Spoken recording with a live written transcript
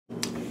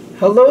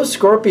Hello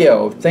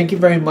Scorpio, thank you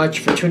very much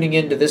for tuning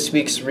in to this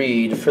week's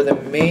read. For the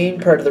main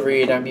part of the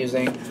read, I'm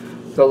using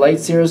the Light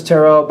Zeros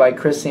Tarot by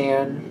Chris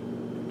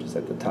Ann, just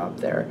at the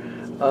top there.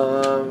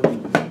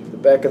 The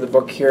back of the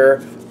book here,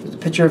 there's a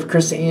picture of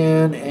Chris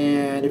Ann,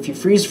 and if you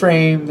freeze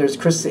frame, there's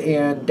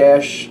chris-ann.com,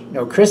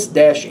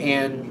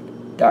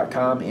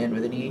 and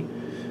with an E.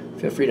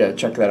 Feel free to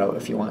check that out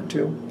if you want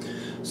to.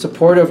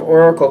 Supportive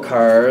Oracle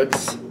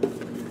cards,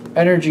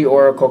 Energy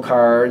Oracle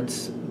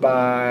cards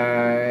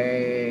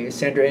by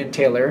Sandra Ann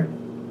Taylor.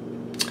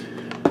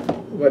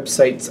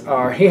 Websites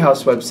are Hay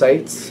House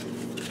websites.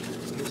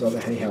 Here's all the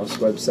Hay House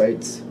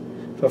websites.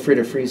 Feel free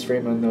to freeze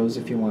frame on those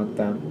if you want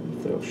them,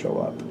 if it'll show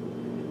up.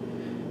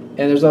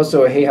 And there's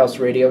also a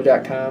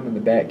hayhouseradio.com in the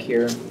back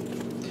here,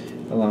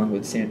 along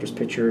with Sandra's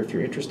picture if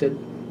you're interested.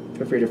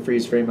 Feel free to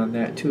freeze frame on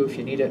that too if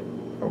you need it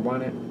or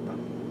want it.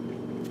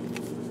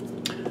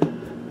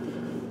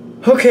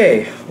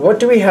 Okay,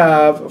 what do we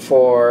have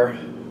for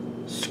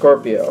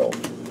Scorpio?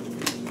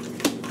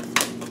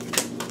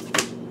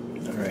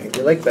 Alright,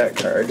 we like that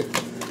card.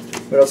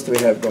 What else do we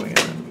have going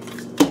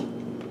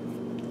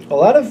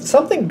on?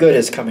 Something good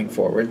is coming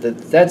forward.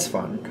 That's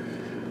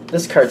fun.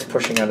 This card's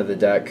pushing out of the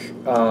deck.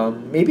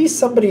 Maybe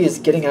somebody is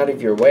getting out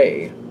of your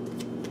way.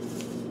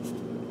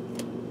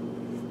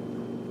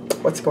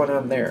 What's going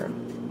on there?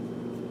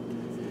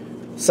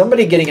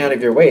 Somebody getting out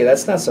of your way,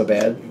 that's not so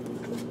bad.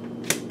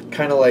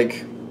 Kind of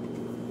like...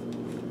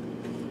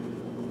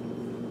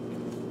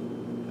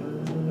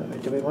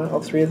 do we want all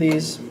three of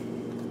these?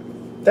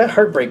 That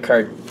heartbreak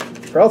card.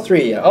 For all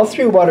three, yeah. All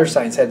three water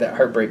signs had that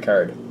heartbreak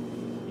card.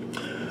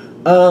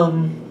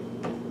 No,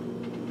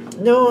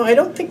 I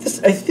don't think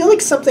this... I feel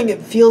like something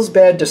it feels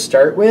bad to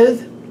start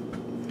with.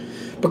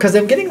 Because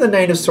I'm getting the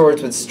Nine of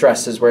Swords with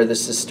stress is where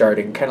this is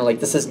starting. Kind of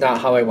like, this is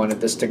not how I wanted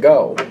this to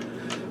go.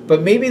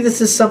 But maybe this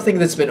is something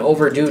that's been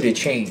overdue to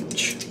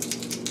change.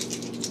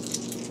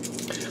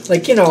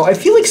 Like, you know, I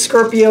feel like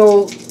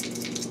Scorpio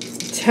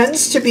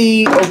tends to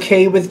be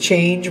okay with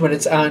change when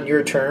it's on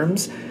your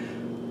terms.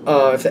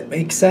 If that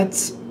makes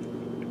sense.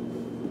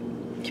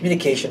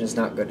 Communication is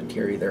not good in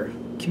here either.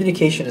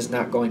 Communication is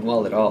not going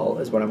well at all,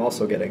 is what I'm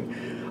also getting.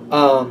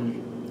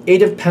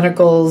 Eight of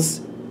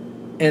Pentacles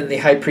and the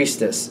High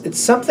Priestess. It's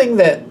something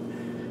that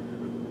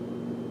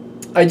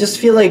I just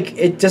feel like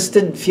it just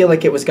didn't feel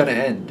like it was going to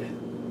end.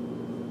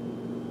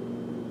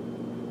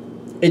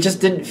 It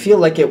just didn't feel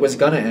like it was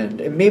going to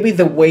end. And maybe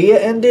the way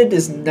it ended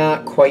is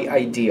not quite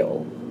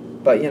ideal.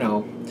 But, you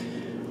know,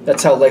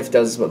 that's how life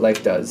does what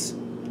life does.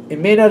 It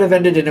may not have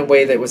ended in a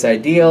way that was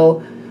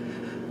ideal.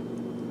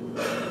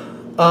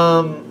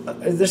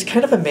 There's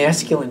kind of a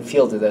masculine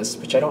feel to this,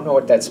 which I don't know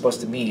what that's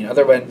supposed to mean.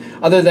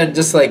 Other than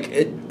just like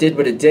it did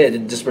what it did,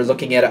 and just we're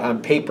looking at it on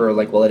paper,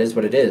 like, well, it is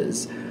what it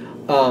is.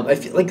 I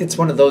feel like it's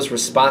one of those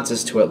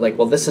responses to it, like,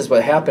 well, this is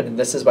what happened, and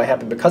this is what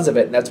happened because of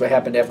it, and that's what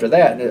happened after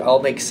that, and it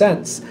all makes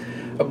sense.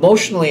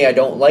 Emotionally, I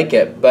don't like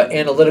it, but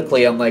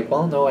analytically, I'm like,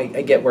 well, no, I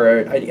get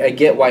I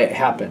get why it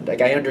happened.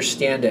 Like, I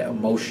understand it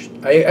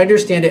I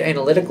understand it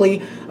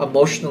analytically.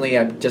 Emotionally,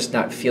 I'm just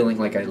not feeling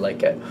like I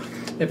like it.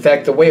 In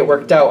fact, the way it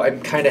worked out,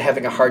 I'm kind of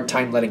having a hard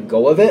time letting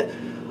go of it.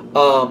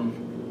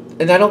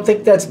 And I don't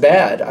think that's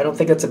bad. I don't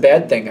think that's a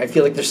bad thing. I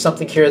feel like there's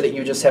something here that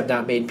you just have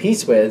not made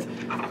peace with,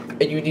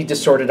 and you need to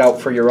sort it out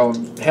for your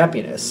own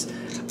happiness.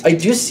 I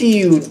do see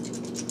you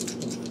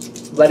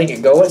letting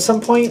it go at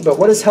some point, but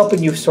what is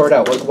helping you sort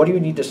out? What do you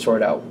need to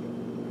sort out?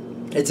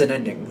 It's an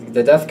ending.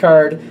 The Death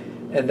card,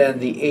 and then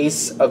the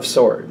Ace of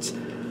Swords.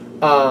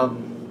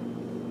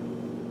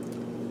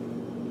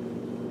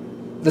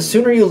 The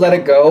sooner you let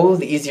it go,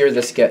 the easier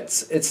this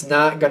gets. It's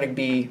not going to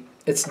be...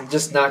 It's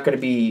just not going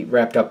to be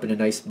wrapped up in a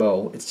nice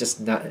bow. It's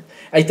just not...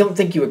 I don't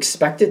think you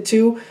expect it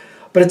to,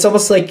 but it's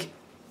almost like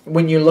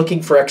when you're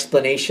looking for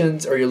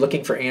explanations or you're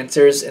looking for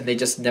answers and they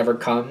just never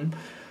come.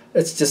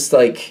 It's just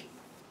like...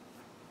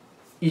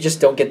 You just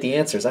don't get the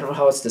answers. I don't know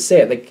how else to say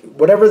it. Like,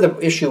 whatever the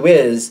issue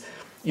is,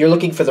 you're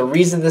looking for the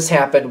reason this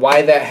happened,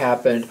 why that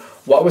happened,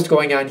 what was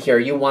going on here.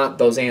 You want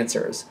those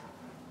answers.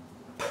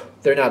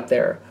 They're not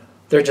there.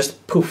 They're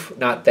just, poof,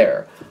 not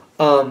there.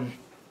 It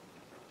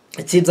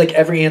seems like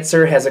every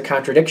answer has a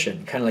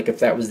contradiction. Kind of like if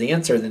that was the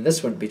answer, then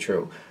this wouldn't be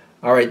true.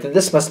 All right, then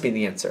this must be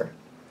the answer.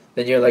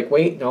 Then you're like,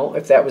 wait, no,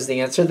 if that was the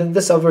answer, then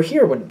this over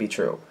here wouldn't be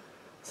true.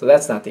 So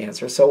that's not the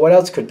answer. So what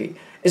else could be?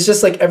 It's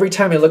just like every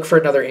time I look for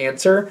another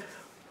answer,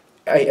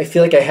 I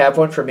feel like I have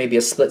one for maybe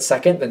a split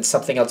second, then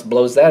something else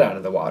blows that out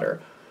of the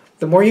water.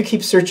 The more you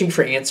keep searching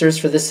for answers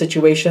for this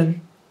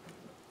situation,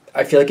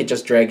 I feel like it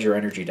just drags your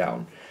energy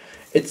down.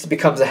 It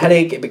becomes a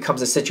headache. It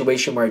becomes a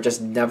situation where it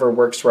just never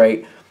works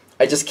right.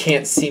 I just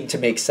can't seem to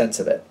make sense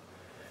of it.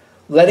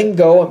 Letting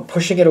go and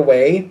pushing it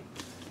away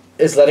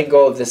is letting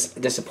go of this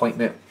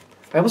disappointment.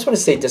 I almost want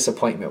to say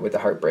disappointment with the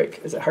heartbreak.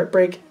 Is it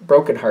heartbreak?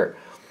 Broken heart.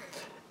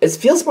 It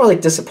feels more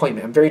like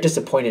disappointment. I'm very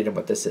disappointed in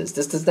what this is.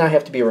 This does not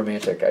have to be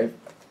romantic. I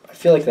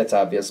feel like that's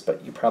obvious,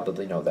 but you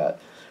probably know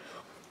that.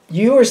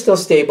 You are still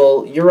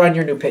stable. You're on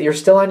your new path. You're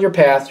still on your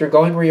path. You're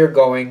going where you're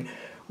going.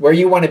 Where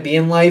you want to be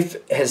in life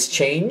has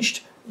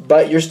changed,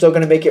 but you're still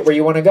going to make it where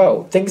you want to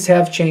go. Things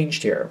have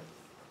changed here.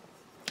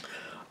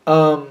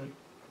 Um,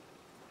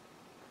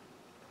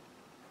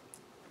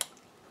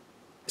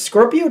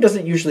 Scorpio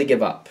doesn't usually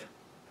give up.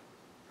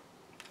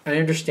 I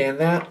understand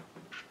that.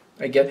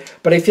 I get,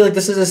 but I feel like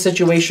this is a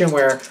situation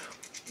where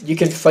you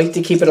can fight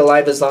to keep it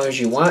alive as long as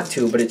you want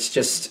to, but it's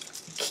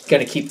just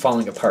going to keep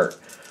falling apart.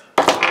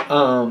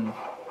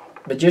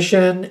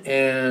 Magician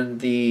and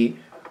the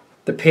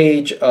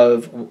Page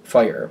of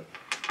Fire.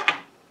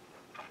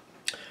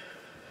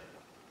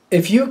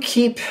 If you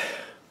keep,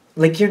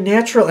 like, your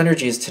natural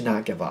energy is to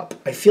not give up.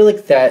 I feel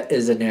like that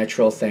is a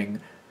natural thing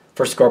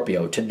for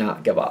Scorpio, to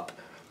not give up.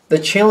 The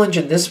challenge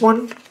in this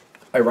one,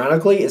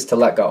 ironically, is to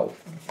let go,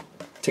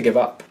 to give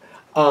up.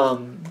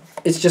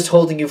 It's just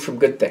holding you from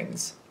good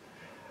things.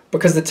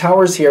 Because the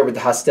Tower's here with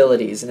the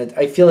hostilities, and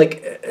I feel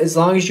like as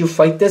long as you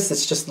fight this,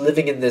 it's just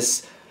living in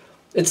this,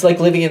 it's like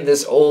living in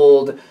this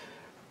old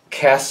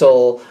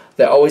castle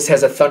that always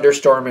has a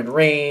thunderstorm and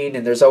rain,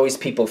 and there's always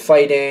people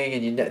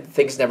fighting, and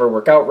things never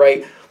work out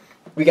right.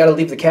 We got to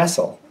leave the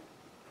castle.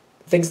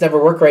 Things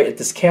never work right at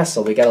this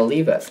castle. We got to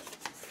leave it.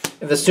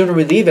 And the sooner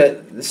we leave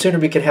it, the sooner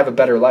we can have a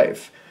better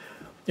life.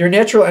 Your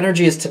natural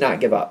energy is to not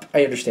give up.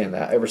 I understand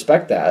that. I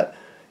respect that.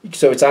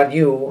 So it's on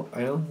you.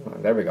 Well,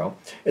 there we go.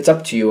 It's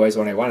up to you is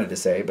what I wanted to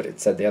say, but it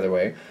said the other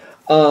way.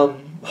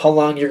 How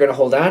long you're going to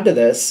hold on to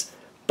this,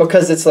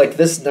 because it's like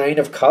this Nine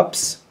of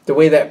Cups, the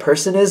way that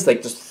person is,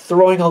 like just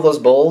throwing all those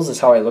bowls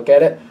is how I look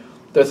at it.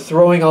 They're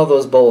throwing all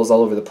those bowls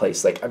all over the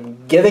place. Like,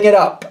 I'm giving it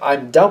up.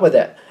 I'm done with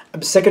it.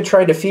 I'm sick of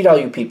trying to feed all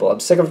you people. I'm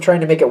sick of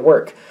trying to make it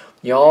work.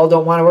 Y'all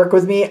don't want to work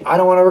with me. I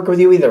don't want to work with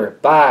you either.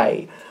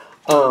 Bye.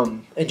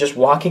 And just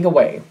walking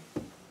away.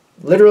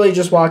 Literally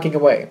just walking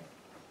away.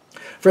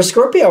 For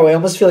Scorpio, I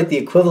almost feel like the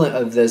equivalent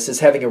of this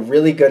is having a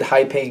really good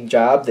high-paying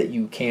job that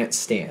you can't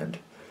stand.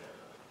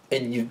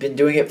 And you've been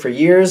doing it for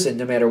years, and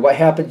no matter what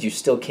happens, you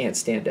still can't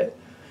stand it.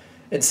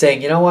 And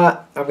saying, you know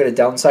what, I'm going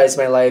to downsize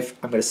my life,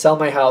 I'm going to sell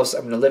my house,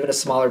 I'm going to live in a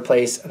smaller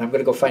place, and I'm going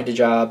to go find a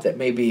job that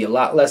may be a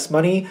lot less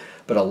money,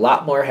 but a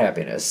lot more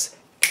happiness.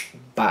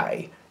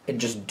 Bye.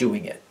 And just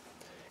doing it.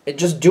 And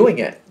just doing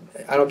it.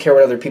 I don't care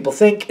what other people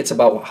think. It's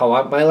about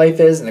how my life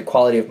is and the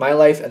quality of my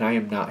life, and I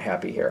am not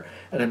happy here.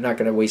 And I'm not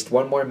going to waste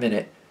one more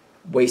minute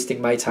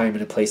wasting my time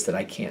in a place that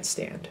I can't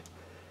stand.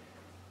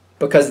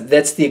 Because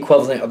that's the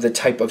equivalent of the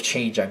type of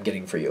change I'm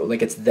getting for you.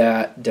 Like, it's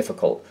that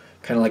difficult.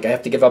 Kind of like I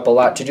have to give up a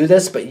lot to do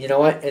this, but you know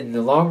what? In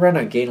the long run,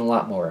 I gain a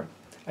lot more.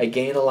 I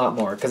gain a lot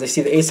more. Because I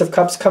see the Ace of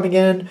Cups coming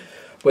in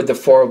with the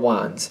Four of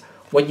Wands.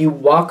 When you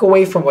walk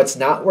away from what's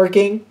not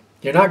working,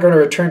 you're not going to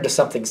return to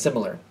something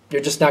similar.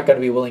 You're just not going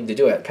to be willing to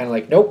do it. Kind of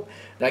like, nope,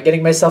 not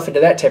getting myself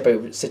into that type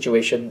of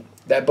situation.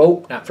 That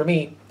boat, not for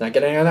me. Not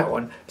getting on that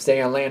one. I'm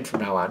staying on land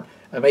from now on.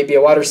 I might be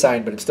a water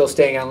sign, but I'm still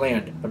staying on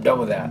land. I'm done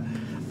with that.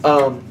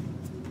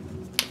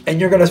 And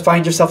you're going to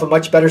find yourself a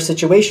much better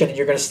situation, and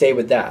you're going to stay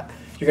with that.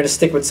 You're going to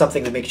stick with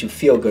something that makes you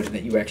feel good and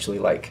that you actually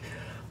like.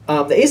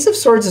 The Ace of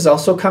Swords is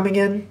also coming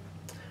in,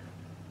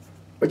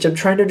 which I'm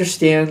trying to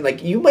understand.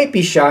 Like, you might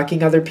be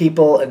shocking other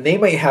people, and they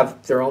might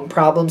have their own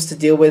problems to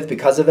deal with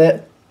because of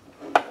it.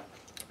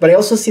 But I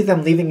also see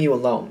them leaving you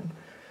alone.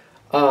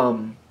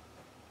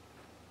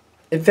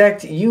 In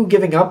fact, you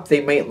giving up, they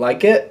might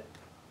like it,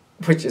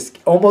 which is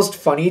almost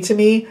funny to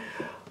me,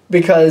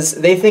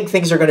 because they think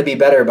things are going to be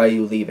better by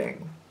you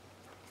leaving.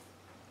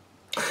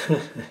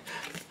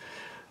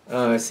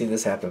 I've seen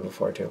this happen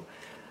before too.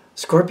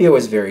 Scorpio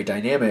is very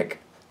dynamic.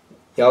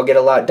 Y'all get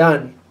a lot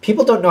done.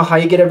 People don't know how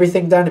you get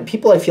everything done, and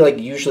people, I feel like,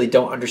 usually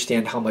don't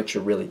understand how much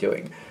you're really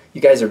doing. You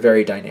guys are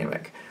very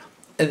dynamic.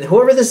 And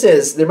whoever this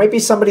is, there might be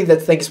somebody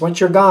that thinks once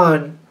you're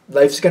gone,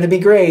 life's going to be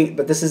great,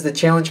 but this is the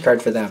challenge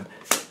card for them.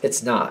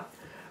 It's not.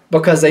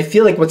 Because I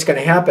feel like what's going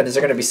to happen is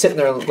they're going to be sitting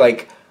there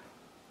like,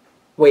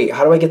 wait,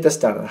 how do I get this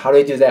done? How do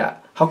I do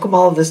that? How come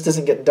all of this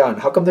doesn't get done?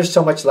 How come there's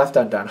so much left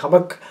undone? How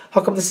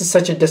come this is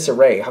such a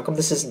disarray? How come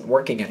this isn't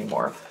working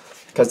anymore?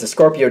 Because the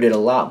Scorpio did a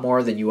lot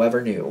more than you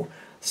ever knew.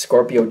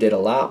 Scorpio did a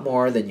lot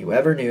more than you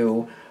ever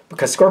knew.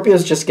 Because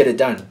Scorpios just get it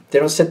done. They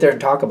don't sit there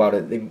and talk about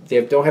it.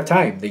 They don't have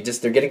time.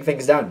 They're getting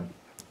things done.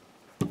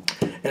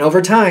 And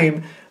over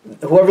time,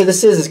 whoever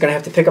this is going to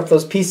have to pick up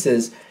those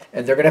pieces,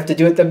 and they're going to have to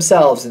do it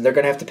themselves, and they're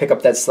going to have to pick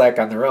up that slack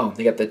on their own.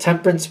 They got the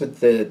Temperance with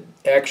the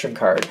action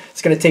card.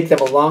 It's going to take them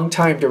a long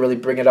time to really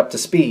bring it up to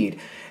speed.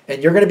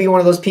 And you're going to be one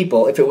of those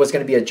people, if it was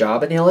going to be a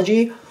job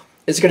analogy,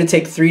 it's going to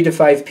take 3 to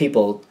 5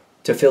 people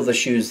to fill the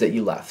shoes that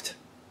you left.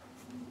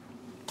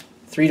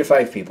 3 to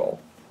 5 people,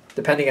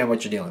 depending on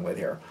what you're dealing with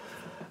here.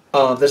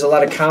 There's a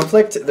lot of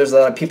conflict. There's a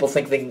lot of people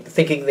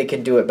thinking they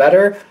can do it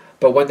better.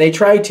 But when they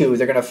try to,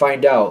 they're going to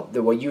find out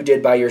that what you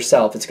did by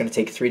yourself, it's going to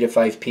take 3 to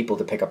 5 people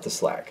to pick up the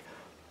slack.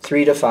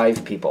 3 to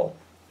 5 people.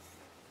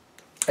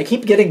 I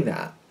keep getting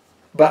that.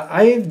 But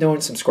I've known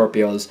some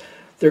Scorpios.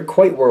 They're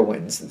quite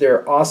whirlwinds.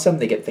 They're awesome.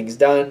 They get things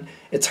done.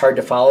 It's hard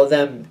to follow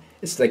them.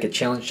 It's like a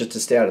challenge just to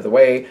stay out of the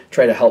way.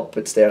 Try to help,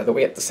 but stay out of the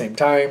way at the same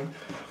time.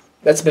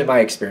 That's been my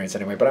experience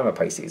anyway, but I'm a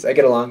Pisces. I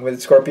get along with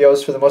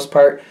Scorpios for the most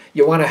part.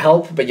 You want to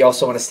help, but you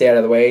also want to stay out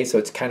of the way, so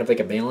it's kind of like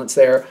a balance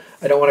there.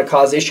 I don't want to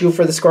cause issue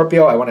for the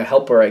Scorpio. I want to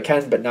help where I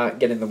can, but not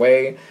get in the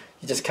way.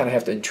 You just kind of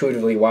have to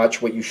intuitively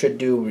watch what you should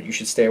do, what you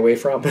should stay away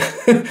from.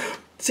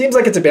 Seems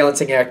like it's a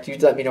balancing act. You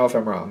let me know if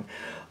I'm wrong.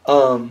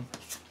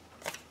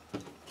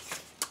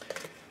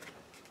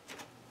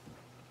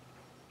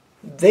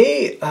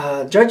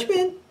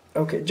 Judgment.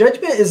 Okay,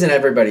 judgment isn't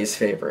everybody's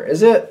favor,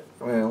 is it?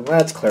 Well,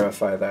 let's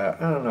clarify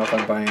that. I don't know if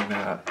I'm buying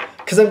that.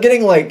 Because I'm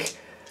getting like,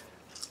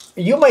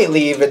 you might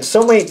leave and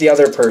so might the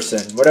other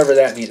person, whatever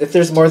that means. If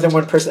there's more than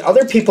one person,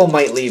 other people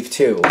might leave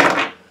too.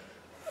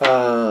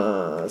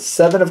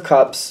 7 of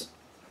Cups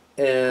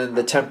and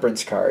the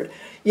Temperance card.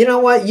 You know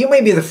what? You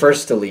may be the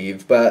first to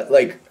leave, but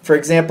like, for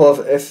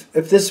example, if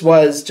this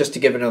was, just to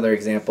give another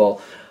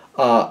example,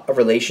 a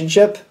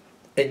relationship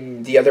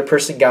and the other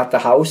person got the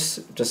house,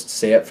 just to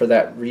say it for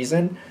that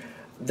reason,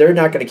 they're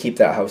not going to keep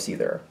that house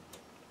either.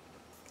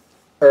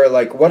 Or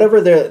like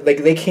whatever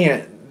they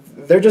can't,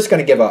 they're just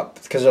going to give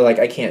up because they're like,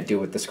 I can't do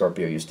what the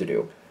Scorpio used to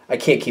do. I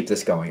can't keep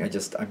this going.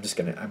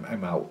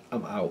 I'm out.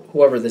 I'm out.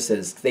 Whoever this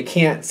is, they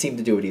can't seem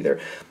to do it either.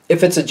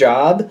 If it's a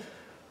job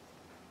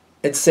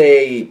and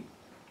say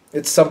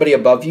it's somebody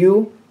above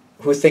you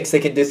who thinks they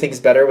can do things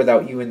better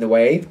without you in the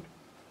way,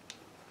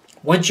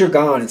 once you're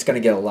gone, it's going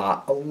to get a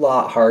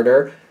lot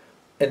harder,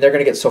 and they're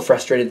going to get so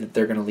frustrated that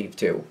they're going to leave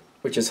too,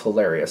 which is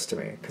hilarious to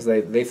me because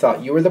they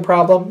thought you were the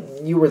problem,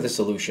 you were the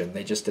solution.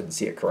 They just didn't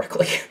see it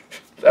correctly.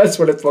 That's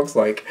what it looks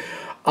like.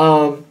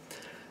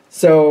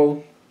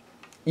 So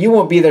you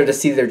won't be there to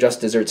see their just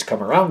desserts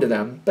come around to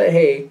them, but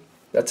hey,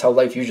 that's how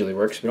life usually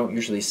works. We don't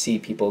usually see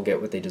people get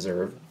what they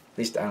deserve. At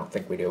least I don't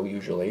think we do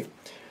usually.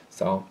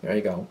 So there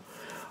you go.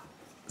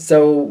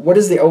 So what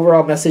is the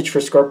overall message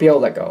for Scorpio?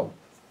 Let go.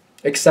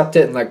 Accept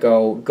it and let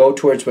go. Go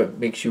towards what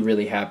makes you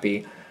really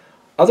happy.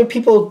 Other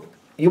people,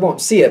 you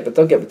won't see it, but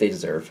they'll get what they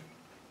deserve.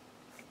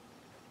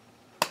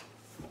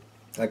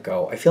 Let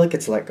go. I feel like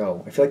it's let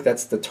go. I feel like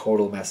that's the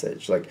total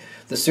message. Like,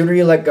 the sooner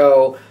you let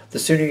go, the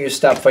sooner you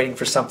stop fighting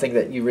for something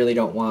that you really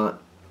don't want.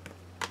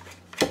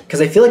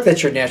 Because I feel like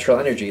that's your natural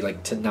energy,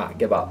 like, to not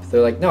give up.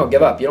 They're like, no,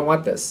 give up. You don't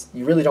want this.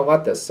 You really don't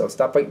want this, so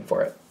stop fighting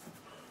for it.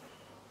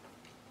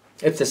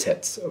 If this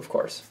hits, of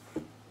course.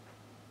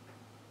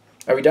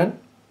 Are we done?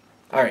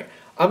 All right.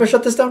 I'm going to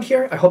shut this down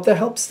here. I hope that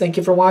helps. Thank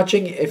you for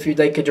watching. If you'd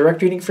like a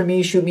direct reading from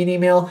me, shoot me an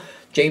email.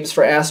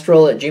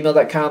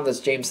 jamesforastral@gmail.com. That's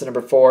James the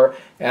number 4,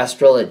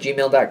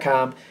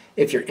 astral@gmail.com.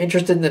 If you're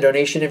interested in the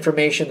donation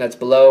information, that's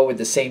below with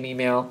the same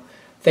email.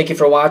 Thank you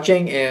for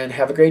watching and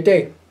have a great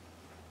day.